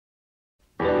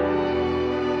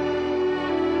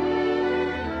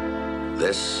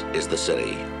This is the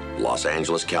city, Los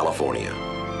Angeles, California.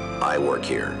 I work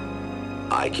here.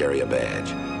 I carry a badge.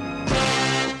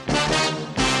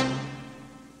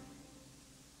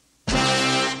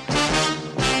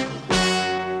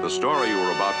 The story you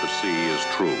are about to see is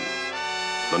true.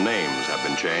 The names have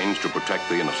been changed to protect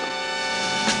the innocent.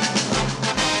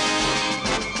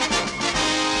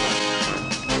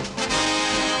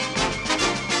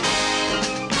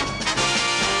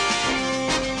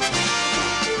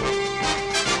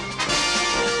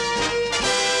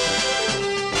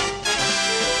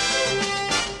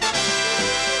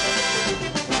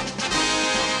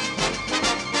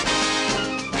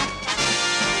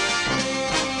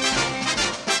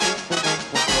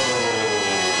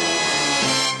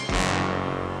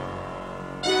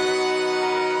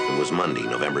 Monday,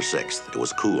 November 6th. It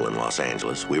was cool in Los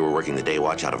Angeles. We were working the day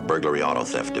watch out of Burglary Auto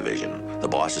Theft Division. The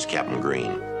boss is Captain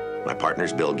Green. My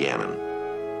partner's Bill Gannon.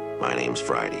 My name's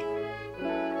Friday.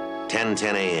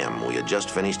 10:10 a.m. We had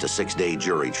just finished a 6-day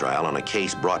jury trial on a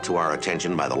case brought to our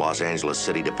attention by the Los Angeles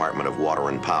City Department of Water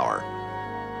and Power.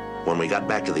 When we got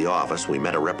back to the office, we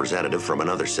met a representative from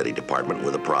another city department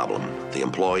with a problem. The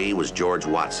employee was George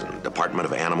Watson, Department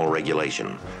of Animal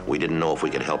Regulation. We didn't know if we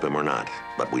could help him or not,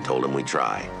 but we told him we'd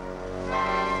try.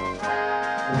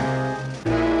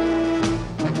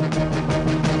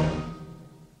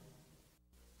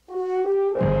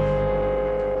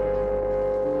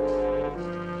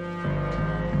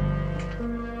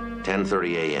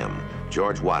 "10:30 a.m.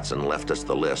 George Watson left us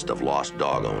the list of lost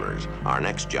dog owners. Our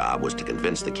next job was to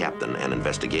convince the captain an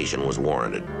investigation was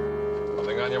warranted.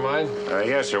 Something on your mind?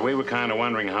 Yes, sir. We were kind of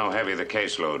wondering how heavy the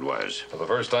caseload was. For the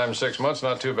first time in 6 months,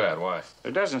 not too bad. Why?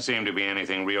 There doesn't seem to be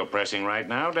anything real pressing right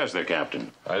now, does there,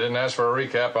 Captain? I didn't ask for a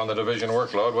recap on the division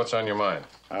workload. What's on your mind?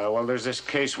 Well, there's this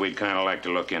case we'd kind of like to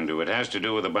look into. It has to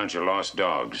do with a bunch of lost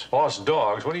dogs. Lost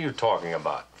dogs? What are you talking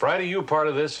about? Friday, you part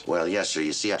of this? Well, yes, sir.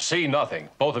 You see, See nothing.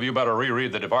 Both of you better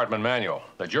reread the department manual.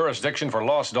 The jurisdiction for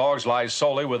lost dogs lies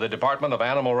solely with the Department of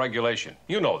Animal Regulation.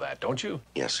 You know that, don't you?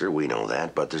 Yes, sir, we know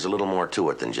that, but there's a little more to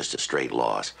it than just a straight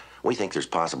loss. We think there's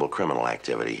possible criminal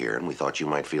activity here, and we thought you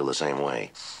might feel the same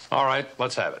way. All right,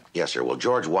 let's have it. Yes, sir. Well,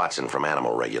 George Watson from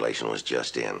Animal Regulation was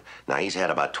just in. Now, he's had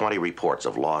about 20 reports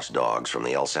of lost dogs from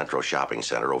the El Centro shopping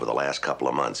center over the last couple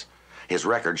of months. His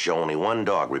records show only one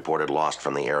dog reported lost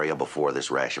from the area before this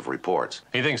rash of reports.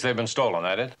 He thinks they've been stolen,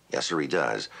 that it? Yes, sir, he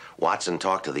does. Watson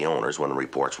talked to the owners when the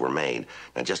reports were made.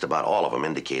 Now, just about all of them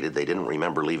indicated they didn't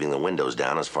remember leaving the windows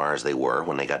down as far as they were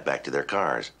when they got back to their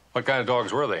cars. What kind of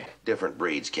dogs were they? Different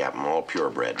breeds, Captain, all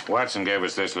purebred. Watson gave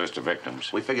us this list of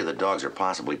victims. We figure the dogs are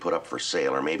possibly put up for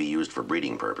sale or maybe used for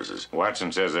breeding purposes.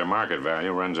 Watson says their market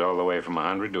value runs all the way from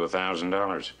 $100 to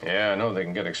 $1,000. Yeah, I know they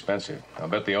can get expensive. I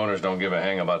bet the owners don't give a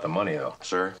hang about the money, though.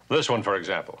 Sir? This one, for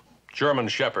example. German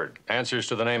Shepherd. Answers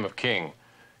to the name of King.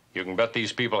 You can bet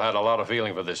these people had a lot of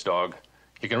feeling for this dog.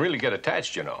 You can really get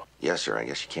attached, you know. Yes, sir, I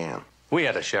guess you can. We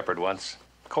had a shepherd once.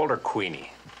 Called her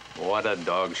Queenie. What a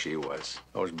dog she was.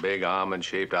 Those big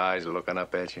almond-shaped eyes looking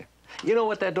up at you. You know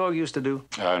what that dog used to do?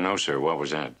 No, sir. What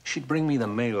was that? She'd bring me the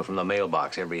mail from the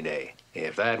mailbox every day,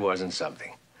 if that wasn't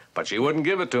something. But she wouldn't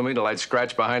give it to me till I'd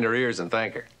scratch behind her ears and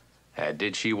thank her. And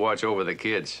did she watch over the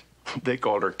kids? They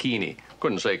called her Keenie.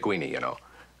 Couldn't say Queenie, you know.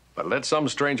 But let some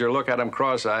stranger look at him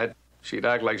cross-eyed, she'd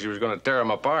act like she was going to tear him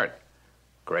apart.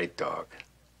 Great dog.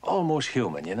 Almost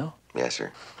human, you know? Yes,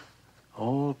 sir.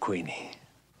 Oh, Queenie.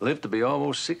 Lived to be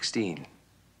almost 16.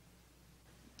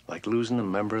 Like losing a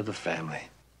member of the family.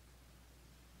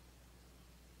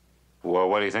 Well,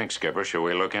 what do you think, Skipper? Shall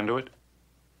we look into it?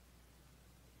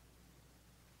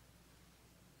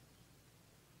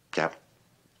 Cap?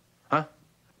 Huh?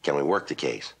 Can we work the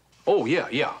case? Oh,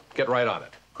 yeah. Get right on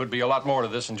it. Could be a lot more to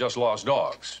this than just lost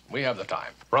dogs. We have the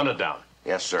time. Run it down.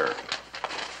 Yes, sir.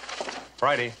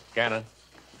 Friday, Gannon.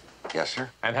 Yes,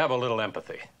 sir. And have a little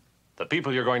empathy. The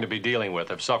people you're going to be dealing with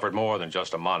have suffered more than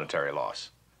just a monetary loss.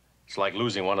 It's like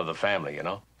losing one of the family, you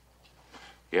know?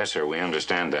 Yes, sir. We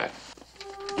understand that.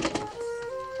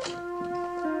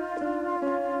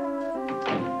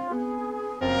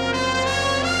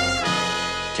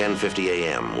 "10:50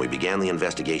 a.m. We began the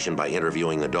investigation by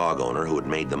interviewing the dog owner who had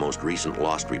made the most recent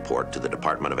lost report to the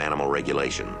Department of Animal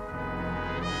Regulation.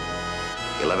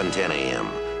 11:10 a.m.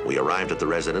 We arrived at the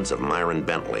residence of Myron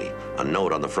Bentley. A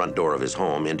note on the front door of his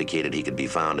home indicated he could be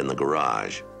found in the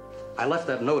garage. I left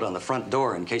that note on the front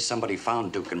door in case somebody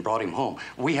found Duke and brought him home.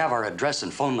 We have our address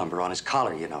and phone number on his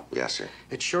collar, you know. Yes, sir.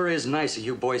 It sure is nice of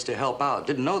you boys to help out.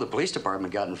 Didn't know the police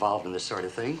department got involved in this sort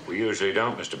of thing. We usually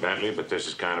don't, Mr. Bentley, but this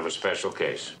is kind of a special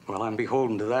case. Well, I'm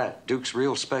beholden to that. Duke's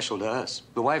real special to us.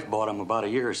 The wife bought him about a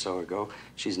year or so ago.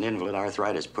 She's an invalid.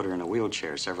 Arthritis put her in a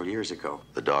wheelchair several years ago.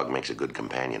 The dog makes a good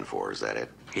companion for her, is that it?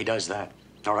 He does that.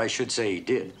 Or I should say he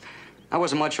did. I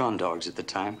wasn't much on dogs at the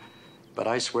time, but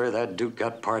I swear that Duke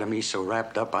got part of me so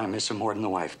wrapped up I miss him more than the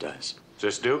wife does. Is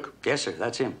this Duke? Yes, sir,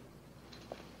 that's him.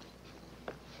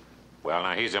 Well,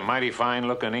 now, he's a mighty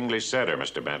fine-looking English setter,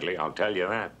 Mr. Bentley. I'll tell you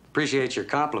that. Appreciate your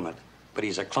compliment, but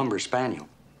he's a Clumber Spaniel.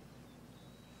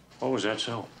 Oh, is that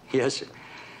so? Yes, sir.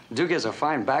 Duke has a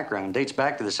fine background, dates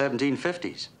back to the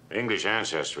 1750s. English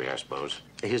ancestry, I suppose.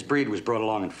 His breed was brought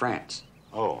along in France.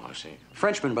 Oh, I see. A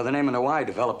Frenchman by the name of Noailles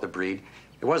developed the breed.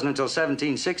 It wasn't until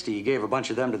 1760 he gave a bunch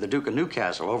of them to the Duke of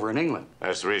Newcastle over in England.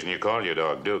 That's the reason you call your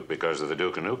dog Duke, because of the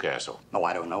Duke of Newcastle. Oh,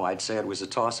 I don't know. I'd say it was a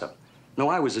toss-up.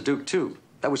 Noailles was a Duke, too.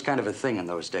 That was kind of a thing in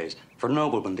those days, for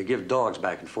noblemen to give dogs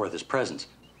back and forth as presents.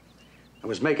 I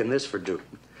was making this for Duke.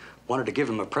 Wanted to give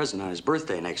him a present on his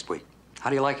birthday next week. How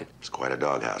do you like it? It's quite a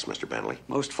doghouse, Mr. Bentley.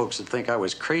 Most folks would think I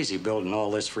was crazy building all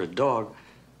this for a dog,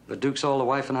 but Duke's all the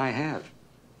wife and I have.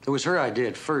 It was her idea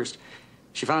at first.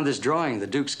 She found this drawing of the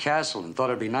Duke's castle and thought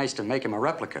it'd be nice to make him a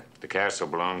replica. The castle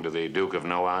belonged to the Duke of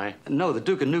Noailles? No, the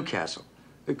Duke of Newcastle.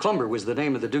 Clumber was the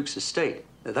name of the Duke's estate.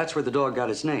 That's where the dog got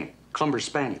its name, Clumber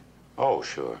Spaniel. Oh,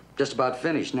 sure. Just about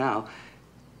finished now.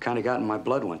 Kind of got in my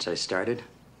blood once I started.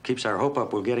 Keeps our hope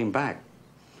up we'll get him back.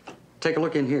 Take a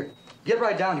look in here. Get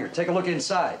right down here. Take a look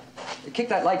inside. Kick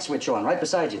that light switch on right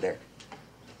beside you there.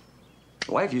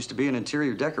 The wife used to be an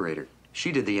interior decorator.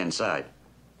 She did the inside.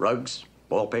 Rugs,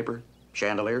 wallpaper,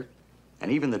 chandelier,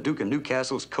 and even the Duke of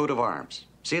Newcastle's coat of arms.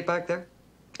 See it back there?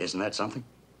 Isn't that something?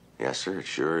 Yes, sir, it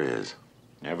sure is.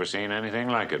 Never seen anything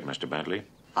like it, Mr. Bentley.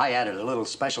 I added a little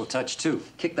special touch, too.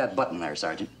 Kick that button there,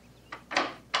 Sergeant.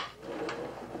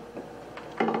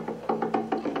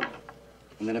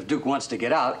 And then if Duke wants to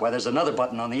get out, why, there's another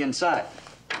button on the inside.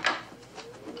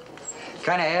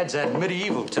 Kind of adds that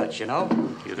medieval touch, you know?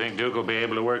 You think Duke will be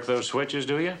able to work those switches,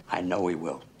 do you? I know he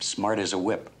will. Smart as a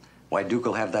whip. Why, Duke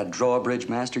will have that drawbridge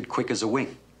mastered quick as a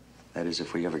wink. That is,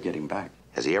 if we ever get him back.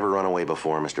 Has he ever run away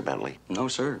before, Mr. Bentley? No,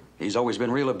 sir. He's always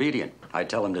been real obedient. I'd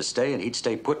tell him to stay, and he'd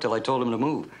stay put till I told him to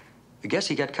move. I guess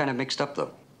he got kind of mixed up,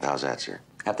 though. How's that, sir?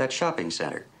 At that shopping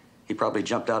center. He probably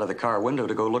jumped out of the car window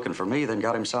to go looking for me, then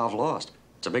got himself lost.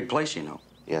 It's a big place, you know.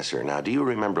 Yes, sir. Now, do you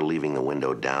remember leaving the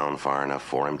window down far enough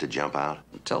for him to jump out?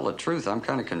 To tell the truth, I'm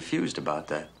kind of confused about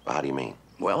that. How do you mean?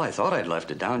 Well, I thought I'd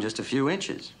left it down just a few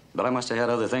inches. But I must have had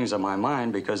other things on my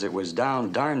mind because it was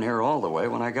down darn near all the way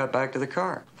when I got back to the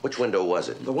car. Which window was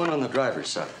it? The one on the driver's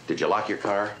side. Did you lock your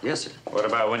car? Yes, sir. What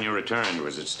about when you returned?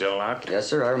 Was it still locked? Yes,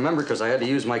 sir. I remember because I had to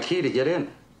use my key to get in.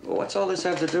 Well, what's all this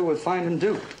have to do with finding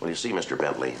Duke? Well, you see, Mr.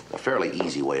 Bentley, a fairly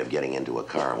easy way of getting into a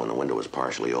car when the window is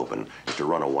partially open is to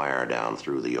run a wire down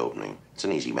through the opening. It's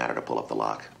an easy matter to pull up the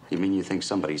lock. You mean you think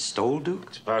somebody stole Duke?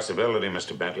 It's a possibility,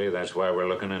 Mr. Bentley. That's why we're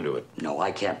looking into it. No,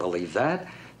 I can't believe that.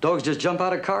 Dogs just jump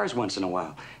out of cars once in a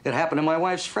while. It happened to my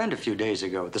wife's friend a few days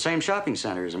ago at the same shopping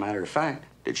center, as a matter of fact.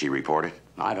 Did she report it?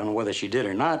 I don't know whether she did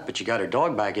or not, but she got her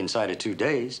dog back inside of 2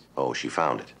 days. Oh, she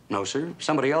found it. No, sir.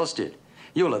 Somebody else did.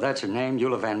 Eula, that's her name,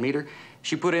 Eula Van Meter.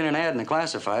 She put in an ad in the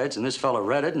classifieds, and this fellow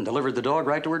read it and delivered the dog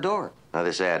right to her door. Now,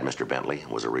 this ad, Mr. Bentley,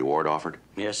 was a reward offered?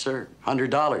 Yes, sir.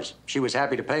 $100. She was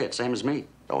happy to pay it, same as me.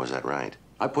 Oh, is that right?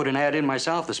 I put an ad in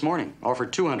myself this morning,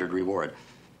 offered $200 reward,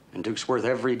 and Duke's worth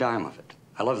every dime of it.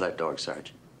 I love that dog,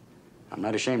 Sergeant. I'm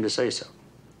not ashamed to say so.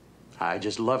 I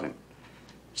just love him.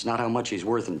 It's not how much he's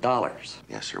worth in dollars.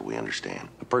 Yes, sir, we understand.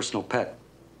 A personal pet.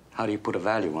 How do you put a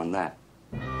value on that?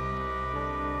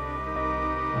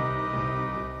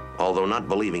 Although not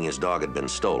believing his dog had been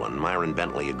stolen, Myron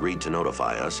Bentley agreed to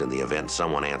notify us in the event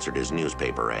someone answered his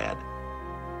newspaper ad.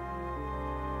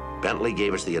 Bentley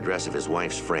gave us the address of his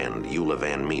wife's friend, Eula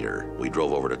Van Meter. We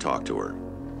drove over to talk to her.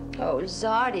 Oh,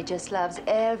 Zardy just loves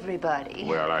everybody.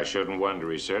 Well, I shouldn't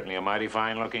wonder. He's certainly a mighty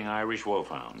fine-looking Irish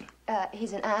wolfhound.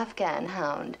 He's an Afghan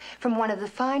hound from one of the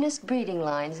finest breeding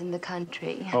lines in the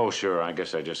country. Oh, sure. I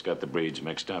guess I just got the breeds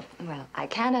mixed up. Well, I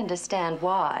can't understand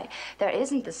why. There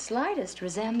isn't the slightest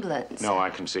resemblance. No, I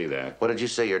can see that. What did you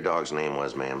say your dog's name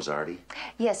was, ma'am, Zardy?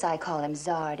 Yes, I call him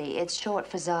Zardy. It's short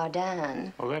for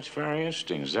Zardan. Oh, that's very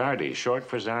interesting. Zardy, short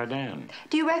for Zardan.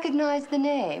 Do you recognize the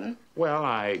name? Well,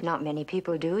 Not many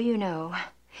people do, you know.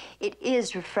 It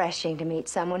is refreshing to meet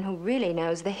someone who really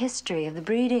knows the history of the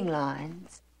breeding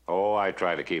lines. Oh, I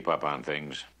try to keep up on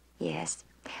things. Yes.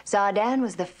 Zardan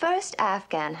was the first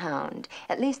Afghan hound,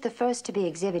 at least the first to be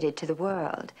exhibited to the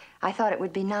world. I thought it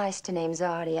would be nice to name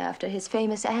Zardi after his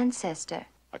famous ancestor.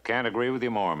 I can't agree with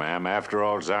you more, ma'am. After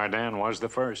all, Zardan was the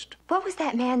first. What was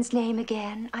that man's name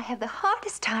again? I have the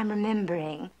hardest time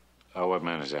remembering. Oh, what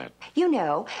man is that? You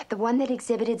know, the one that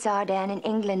exhibited Zardan in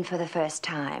England for the first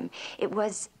time. It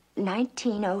was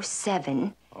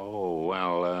 1907. Oh,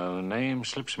 well, the name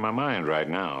slips my mind right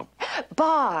now.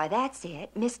 Barr, that's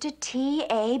it. Mr.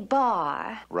 T.A.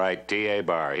 Barr. Right, T.A.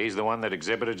 Barr. He's the one that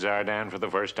exhibited Zardan for the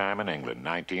first time in England,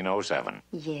 1907.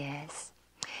 Yes.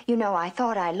 You know, I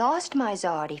thought I lost my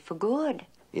Zardy for good.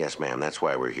 Yes, ma'am, that's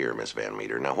why we're here, Miss Van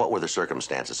Meter. Now, what were the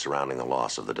circumstances surrounding the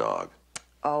loss of the dog?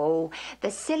 Oh, the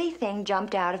silly thing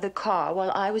jumped out of the car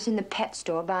while I was in the pet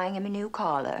store buying him a new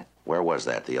collar. Where was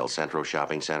that, the El Centro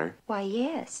shopping center? Why,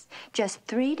 yes, just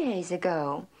 3 days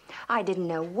ago. I didn't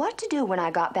know what to do when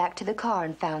I got back to the car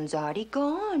and found Zardy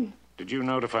gone. Did you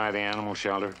notify the animal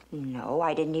shelter? No,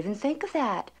 I didn't even think of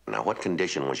that. Now, what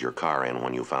condition was your car in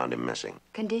when you found him missing?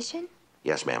 Condition?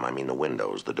 Yes, ma'am, I mean the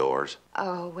windows, the doors.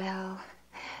 Oh, well,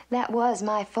 that was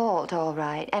my fault, all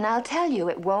right. And I'll tell you,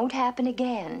 it won't happen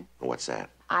again. What's that?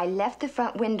 I left the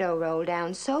front window roll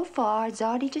down so far,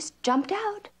 Zardy just jumped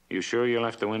out. You sure you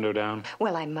left the window down?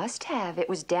 Well, I must have. It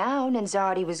was down and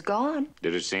Zardy was gone.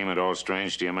 Did it seem at all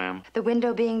strange to you, ma'am? The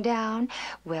window being down?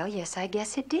 Well, yes, I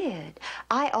guess it did.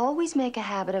 I always make a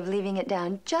habit of leaving it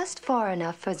down just far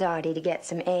enough for Zardy to get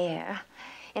some air.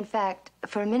 In fact,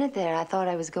 for a minute there, I thought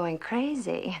I was going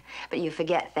crazy. But you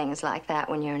forget things like that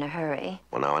when you're in a hurry.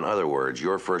 Well, now, in other words,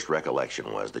 your first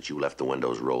recollection was that you left the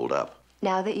windows rolled up.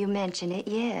 Now that you mention it,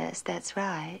 yes, that's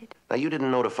right. Now, you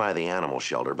didn't notify the animal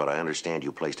shelter, but I understand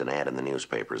you placed an ad in the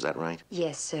newspaper. Is that right?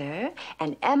 Yes, sir.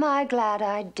 And am I glad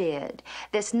I did?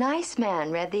 This nice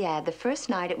man read the ad the first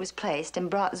night it was placed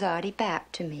and brought Zardy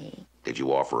back to me. Did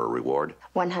you offer a reward?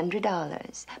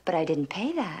 $100, but I didn't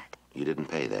pay that. You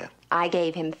didn't pay that. I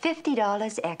gave him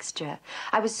 $50 extra.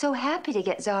 I was so happy to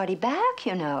get Zardy back,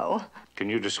 you know. Can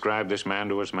you describe this man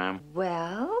to us, ma'am?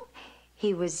 Well,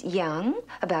 he was young,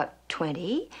 about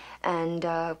 20, and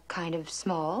kind of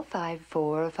small, 5'4"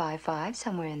 or 5'5",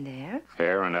 somewhere in there.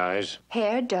 Hair and eyes?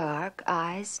 Hair dark,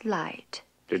 eyes light.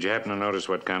 Did you happen to notice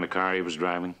what kind of car he was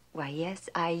driving? Why, yes,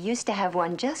 I used to have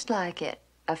one just like it,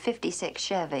 a '56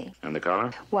 Chevy. And the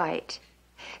color? White.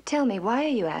 Tell me, why are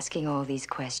you asking all these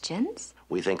questions?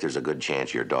 We think there's a good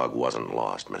chance your dog wasn't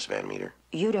lost, Miss Van Meter.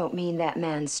 You don't mean that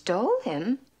man stole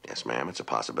him? Yes, ma'am, it's a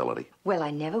possibility. Well,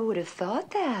 I never would have thought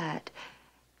that.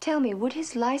 Tell me, would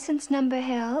his license number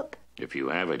help? If you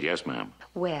have it, yes, ma'am.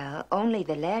 Well, only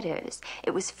the letters.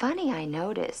 It was funny, I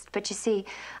noticed. But you see,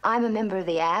 I'm a member of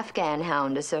the Afghan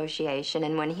Hound Association,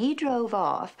 and when he drove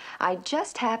off, I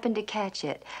just happened to catch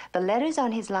it. The letters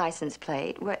on his license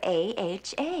plate were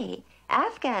AHA,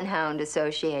 Afghan Hound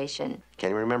Association.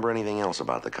 Can you remember anything else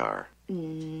about the car?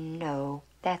 No,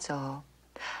 that's all.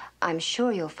 I'm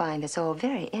sure you'll find this all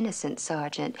very innocent,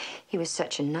 Sergeant. He was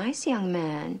such a nice young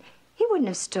man. He wouldn't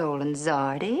have stolen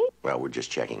Zardy. Well, we're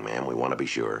just checking, ma'am. We want to be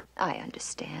sure. I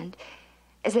understand.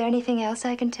 Is there anything else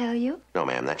I can tell you? No,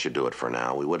 ma'am, that should do it for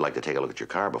now. We would like to take a look at your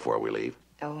car before we leave.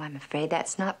 Oh, I'm afraid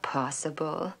that's not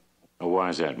possible. Oh, why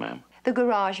is that, ma'am? The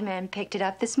garage man picked it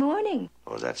up this morning.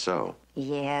 Oh, is that so?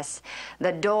 Yes,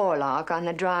 the door lock on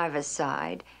the driver's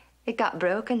side. It got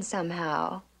broken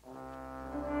somehow.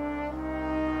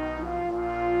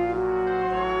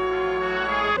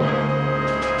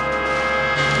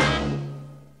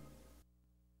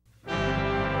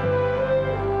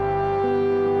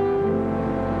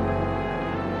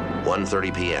 At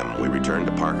 1:30 p.m., we returned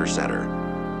to Parker Center.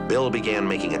 Bill began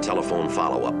making a telephone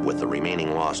follow-up with the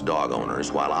remaining lost dog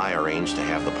owners while I arranged to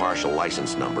have the partial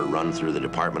license number run through the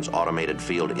department's automated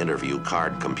field interview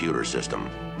card computer system.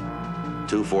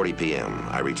 2:40 p.m.,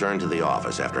 I returned to the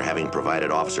office after having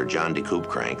provided Officer John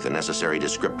DeCoopcrank the necessary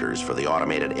descriptors for the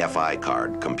automated FI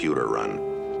card computer run.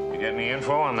 You get any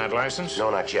info on that license?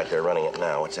 No, not yet. They're running it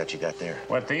now. What's that you got there?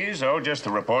 What, these? Oh, just the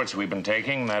reports we've been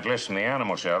taking, that list from the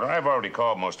animal shelter. I've already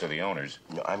called most of the owners.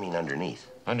 No, I mean underneath.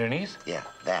 Underneath? Yeah,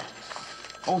 that.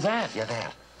 Oh, that? Yeah,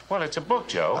 that. Well, it's a book,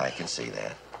 Joe. I can see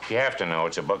that. You have to know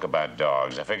it's a book about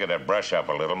dogs. I figured that brush up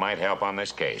a little might help on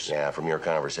this case. Yeah, from your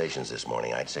conversations this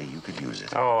morning, I'd say you could use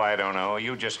it. Oh, I don't know.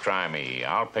 You just try me.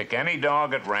 I'll pick any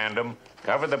dog at random,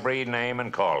 cover the breed name,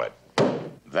 and call it.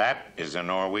 That is a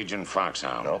Norwegian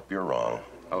foxhound. Nope, you're wrong.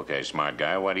 Okay, smart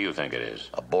guy, what do you think it is?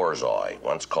 A borzoi,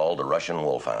 once called a Russian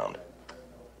wolfhound.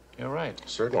 You're right.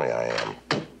 Certainly I am.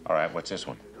 All right, what's this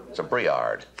one? It's a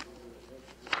Briard.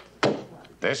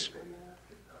 This?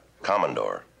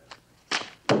 Commodore.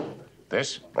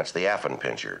 This? That's the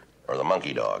Affenpinscher, or the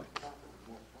monkey dog.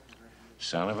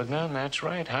 Son of a gun, that's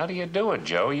right. How do you do it,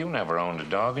 Joe? You never owned a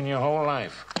dog in your whole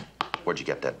life. Where'd you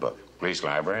get that book? Police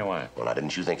library, why? Well, now,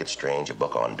 didn't you think it's strange, a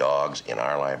book on dogs in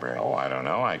our library? Oh, I don't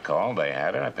know. I called, they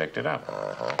had it, I picked it up.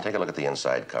 Uh-huh. Take a look at the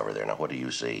inside cover there. Now, what do you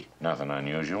see? Nothing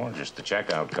unusual, just the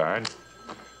checkout card.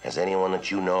 Has anyone that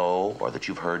you know or that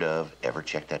you've heard of ever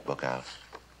checked that book out?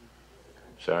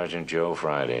 Sergeant Joe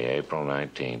Friday, April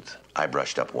 19th. I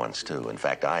brushed up once, too. In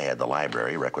fact, I had the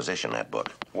library requisition that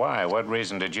book. Why? What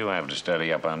reason did you have to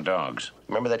study up on dogs?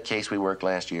 Remember that case we worked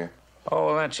last year?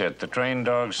 Oh, that's it. The trained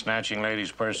dogs snatching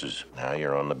ladies' purses. Now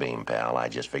you're on the beam, pal. I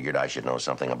just figured I should know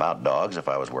something about dogs if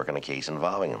I was working a case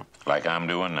involving them. Like I'm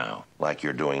doing now. Like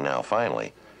you're doing now,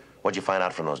 finally. What'd you find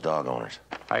out from those dog owners?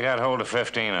 I got hold of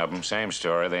 15 of them. Same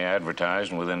story. They advertised,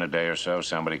 and within a day or so,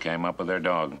 somebody came up with their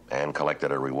dog. And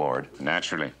collected a reward?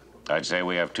 Naturally. I'd say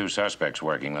we have 2 suspects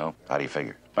working, though. How do you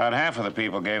figure? About half of the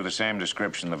people gave the same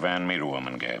description the Van Meter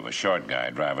woman gave, a short guy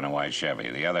driving a white Chevy.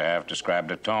 The other half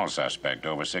described a tall suspect,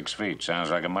 over 6 feet.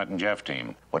 Sounds like a Mutt and Jeff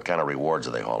team. What kind of rewards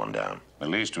are they hauling down? The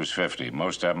least was 50,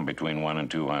 most of them between 1 and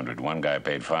 200. One guy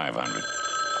paid 500.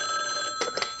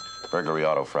 Burglary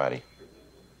auto Friday.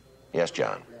 Yes,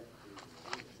 John.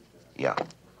 Yeah.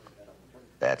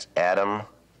 That's Adam,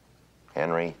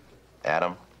 Henry,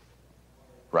 Adam.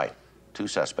 Right. 2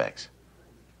 suspects.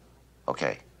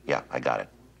 Okay. Yeah, I got it.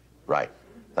 Right.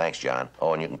 Thanks, John.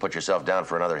 Oh, and you can put yourself down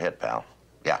for another hit, pal.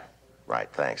 Yeah. Right.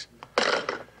 Thanks.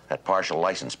 That partial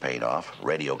license paid off.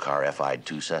 Radio car FI'd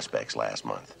 2 suspects last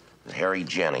month. Harry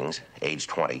Jennings, age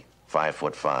 20,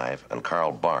 5'5", and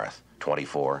Carl Barth,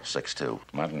 24, 6'2".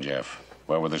 Mutt and Jeff.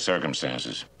 What were the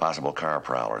circumstances? Possible car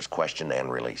prowlers, questioned and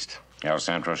released. El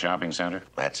Centro Shopping Center?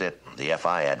 That's it. The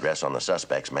FI address on the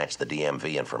suspects matched the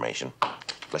DMV information.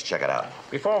 Let's check it out.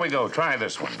 Before we go, try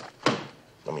this one.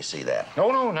 Let me see that.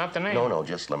 No, not the name. No,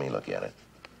 just let me look at it.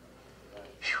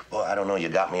 Phew, boy, I don't know. You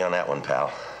got me on that one,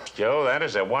 pal. Joe, that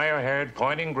is a wire-haired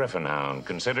pointing griffon hound,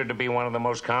 considered to be one of the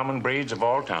most common breeds of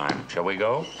all time. Shall we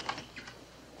go?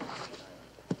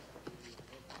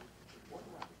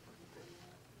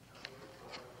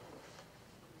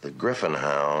 The Griffon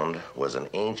Hound was an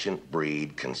ancient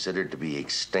breed considered to be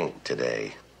extinct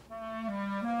today.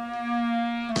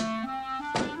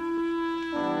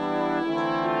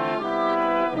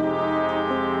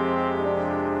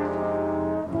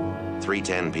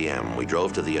 3:10 p.m. We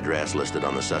drove to the address listed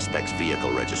on the suspect's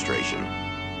vehicle registration.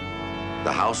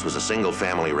 The house was a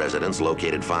single-family residence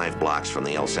located 5 blocks from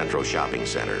the El Centro Shopping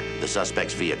Center. The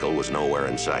suspect's vehicle was nowhere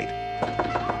in sight.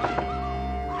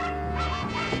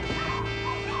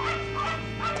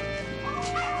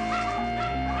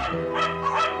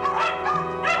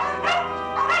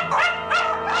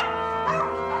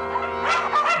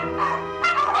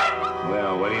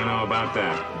 Well, what do you know about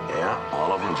that? Yeah,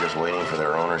 all of them just waiting for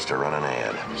their owners to run an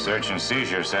ad. Search and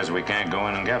seizure says we can't go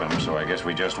in and get them, so I guess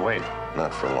we just wait.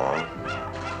 Not for long.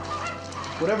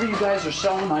 Whatever you guys are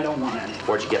selling, I don't want any.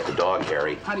 Where'd you get the dog,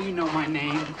 Harry? How do you know my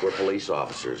name? We're police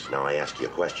officers. Now I ask you a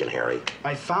question, Harry.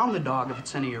 I found the dog. If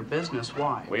it's any of your business,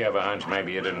 why? We have a hunch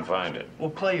maybe you didn't find it. Well,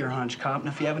 play your hunch, cop, and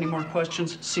if you have any more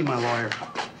questions, see my lawyer.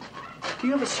 Do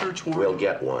you have a search warrant? We'll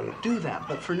get one. Do that,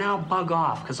 but for now, bug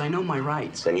off, because I know my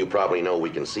rights. Then you probably know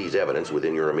we can seize evidence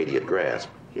within your immediate grasp.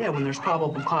 Yeah, when there's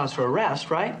probable cause for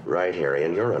arrest, right? Right, Harry,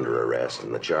 and you're under arrest.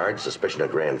 And the charge, suspicion of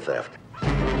grand theft.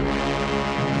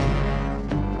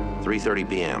 3:30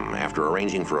 p.m. After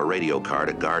arranging for a radio car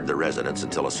to guard the residence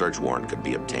until a search warrant could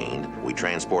be obtained, we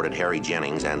transported Harry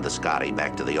Jennings and the Scotty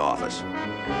back to the office.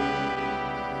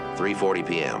 3:40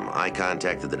 p.m. I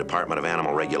contacted the Department of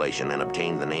Animal Regulation and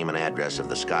obtained the name and address of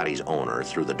the Scotty's owner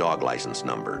through the dog license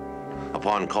number.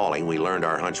 Upon calling, we learned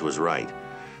our hunch was right.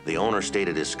 The owner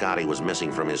stated his Scotty was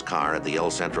missing from his car at the El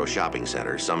Centro Shopping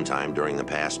Center sometime during the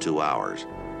past 2 hours.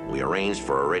 We arranged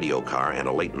for a radio car and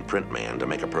a latent print man to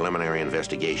make a preliminary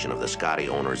investigation of the Scotty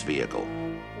owner's vehicle.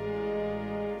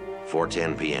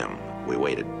 4:10 p.m. We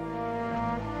waited.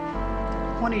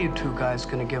 When are you 2 guys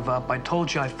gonna give up? I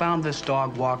told you I found this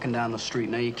dog walking down the street.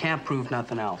 Now, you can't prove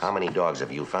nothing else. How many dogs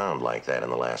have you found like that in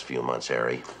the last few months,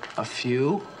 Harry? A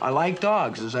few. I like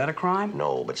dogs. Is that a crime?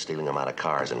 No, but stealing them out of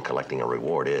cars and collecting a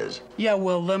reward is. Yeah,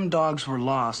 well, them dogs were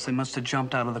lost. They must have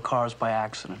jumped out of the cars by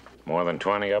accident. More than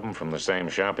 20 of them from the same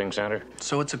shopping center?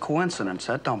 So it's a coincidence.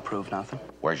 That don't prove nothing.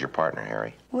 Where's your partner,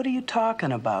 Harry? What are you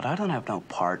talking about? I don't have no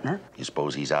partner. You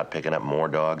suppose he's out picking up more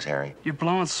dogs, Harry? You're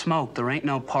blowing smoke. There ain't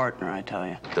no partner, I tell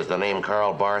you. Does the name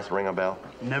Carl Barth ring a bell?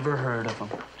 Never heard of him.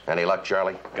 Any luck,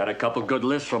 Charlie? Got a couple good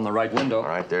lifts from the right window. All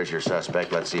right, there's your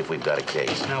suspect. Let's see if we've got a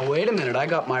case. Now, wait a minute. I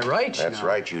got my rights, That's you know.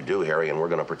 right, you do, Harry, and we're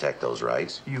going to protect those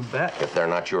rights. You bet. If they're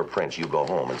not your prints, you go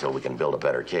home until we can build a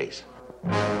better case.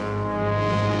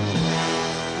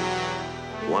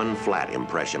 One flat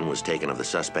impression was taken of the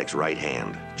suspect's right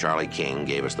hand. Charlie King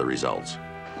gave us the results.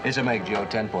 Here's a make, Joe.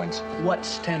 10 points.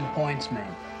 What's 10 points mean?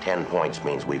 10 points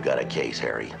means we've got a case,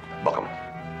 Harry. Book 'em.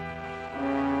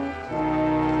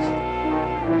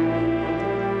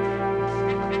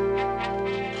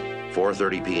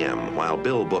 $4:30 p.m. While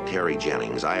Bill booked Harry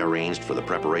Jennings, I arranged for the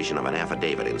preparation of an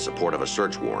affidavit in support of a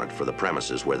search warrant for the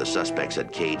premises where the suspects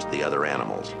had caged the other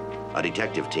animals. A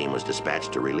detective team was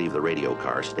dispatched to relieve the radio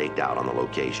car staked out on the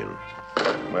location.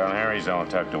 Well, Harry's all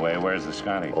tucked away. Where's the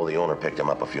Scotty? Oh, the owner picked him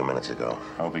up a few minutes ago.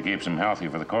 Hope he keeps him healthy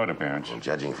for the court appearance. Well,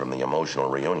 judging from the emotional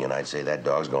reunion, I'd say that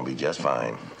dog's gonna be just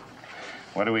fine.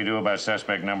 What do we do about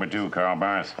suspect number 2, Carl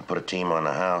Barth? I put a team on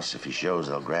the house. If he shows,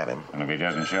 they'll grab him. And if he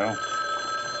doesn't show?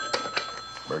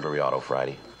 Burglary auto,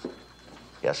 Friday.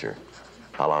 Yes, sir.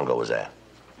 How long ago was that?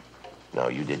 No,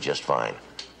 you did just fine.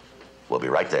 We'll be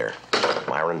right there.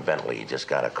 Myron Bentley just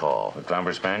got a call. The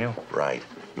Clumber Spaniel? Right.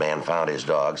 Man found his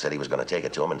dog, said he was going to take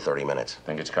it to him in 30 minutes.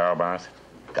 Think it's Carl Barth?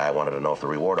 Guy wanted to know if the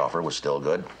reward offer was still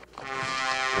good.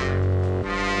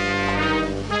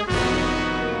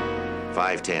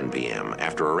 5:10 p.m.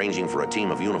 After arranging for a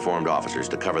team of uniformed officers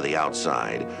to cover the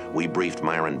outside, we briefed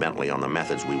Myron Bentley on the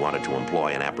methods we wanted to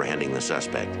employ in apprehending the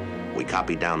suspect. We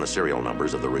copied down the serial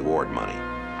numbers of the reward money.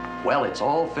 Well, it's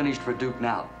all finished for Duke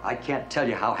now. I can't tell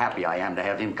you how happy I am to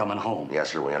have him coming home. Yes,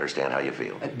 sir, we understand how you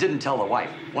feel. Didn't tell the wife.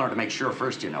 Wanted to make sure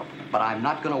first, you know. But I'm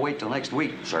not going to wait till next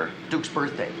week. Sir? Duke's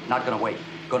birthday. Not going to wait.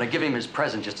 Going to give him his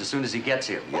present just as soon as he gets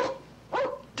here. Yes.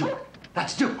 Duke.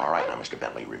 That's Duke. All right, now, Mr.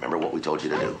 Bentley, remember what we told you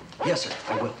to do. Yes, sir.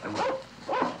 I will.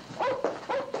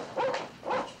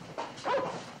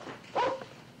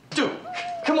 Duke,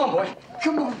 come on, boy.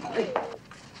 Come on, boy.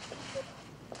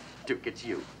 Duke, it's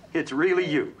you. It's really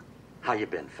you. How you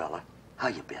been, fella? How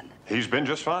you been? He's been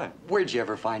just fine. Where'd you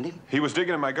ever find him? He was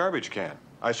digging in my garbage can.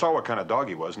 I saw what kind of dog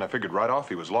he was, and I figured right off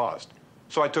he was lost.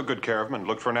 So I took good care of him and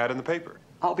looked for an ad in the paper.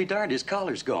 I'll be darned, his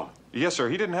collar's gone. Yes, sir.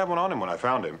 He didn't have one on him when I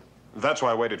found him. That's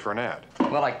why I waited for an ad.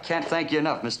 Well, I can't thank you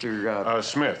enough, Mr.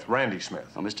 Smith. Randy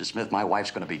Smith. Oh, Mr. Smith, my wife's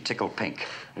going to be tickled pink.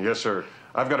 Yes, sir.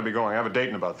 I've got to be going. I have a date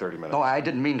in about 30 minutes. Oh, I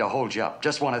didn't mean to hold you up.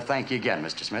 Just want to thank you again,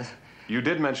 Mr. Smith. You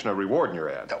did mention a reward in your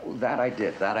ad. Oh, that I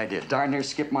did. Darn near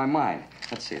skipped my mind.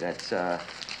 Let's see, that's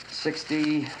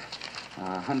 60,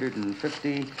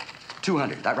 150,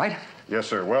 200. That right? Yes,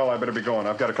 sir. Well, I better be going.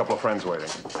 I've got a couple of friends waiting.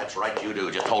 That's right, you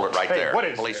do. Just hold it right Hey, there. what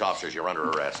is Police this? officers, you're under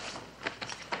arrest.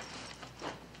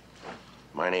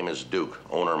 My name is Duke,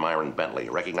 owner Myron Bentley.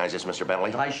 Recognize this, Mr.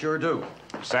 Bentley? I sure do.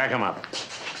 Sack him up.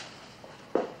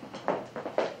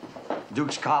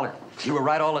 Duke's collar. You were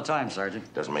right all the time,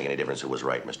 Sergeant. Doesn't make any difference who was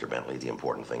right, Mr. Bentley. The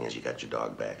important thing is you got your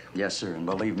dog back. Yes, sir, and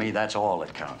believe me, that's all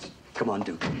that counts. Come on,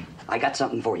 Duke. I got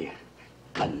something for you.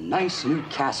 A nice new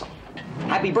castle.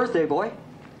 Happy birthday, boy.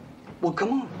 Well,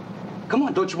 come on. Come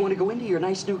on, don't you want to go into your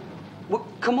nice new... Well,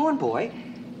 come on, boy.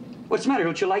 What's the matter?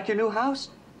 Don't you like your new house?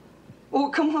 Oh,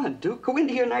 come on, Duke. Go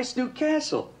into your nice new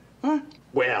castle. Huh?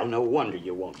 Well, no wonder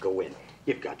you won't go in.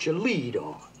 You've got your lead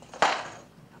on.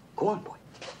 Go on, boy.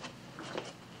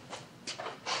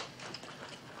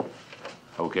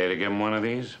 Okay to give him one of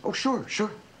these? Oh, sure. Say,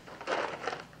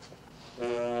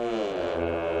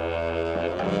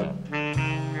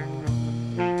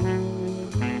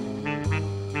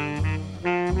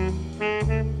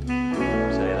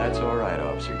 that's all right,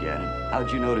 Officer Gannon.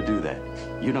 How'd you know to do that?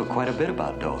 You know quite a bit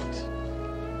about dogs.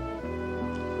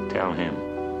 Tell him.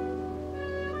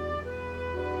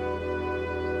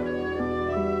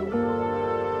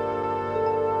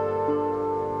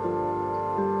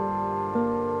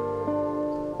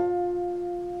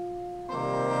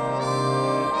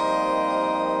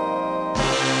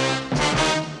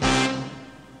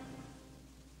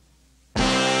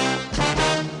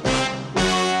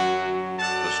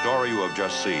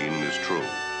 Just seen is true.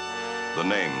 The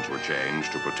names were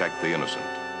changed to protect the innocent.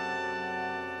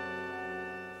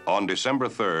 On December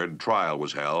 3rd, trial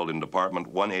was held in Department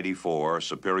 184,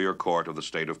 Superior Court of the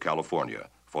State of California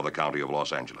for the County of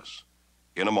Los Angeles.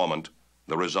 In a moment,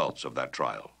 the results of that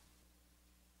trial.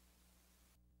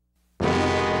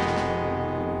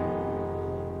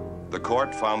 The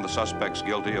court found the suspects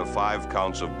guilty of 5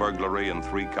 counts of burglary and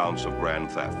 3 counts of grand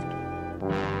theft.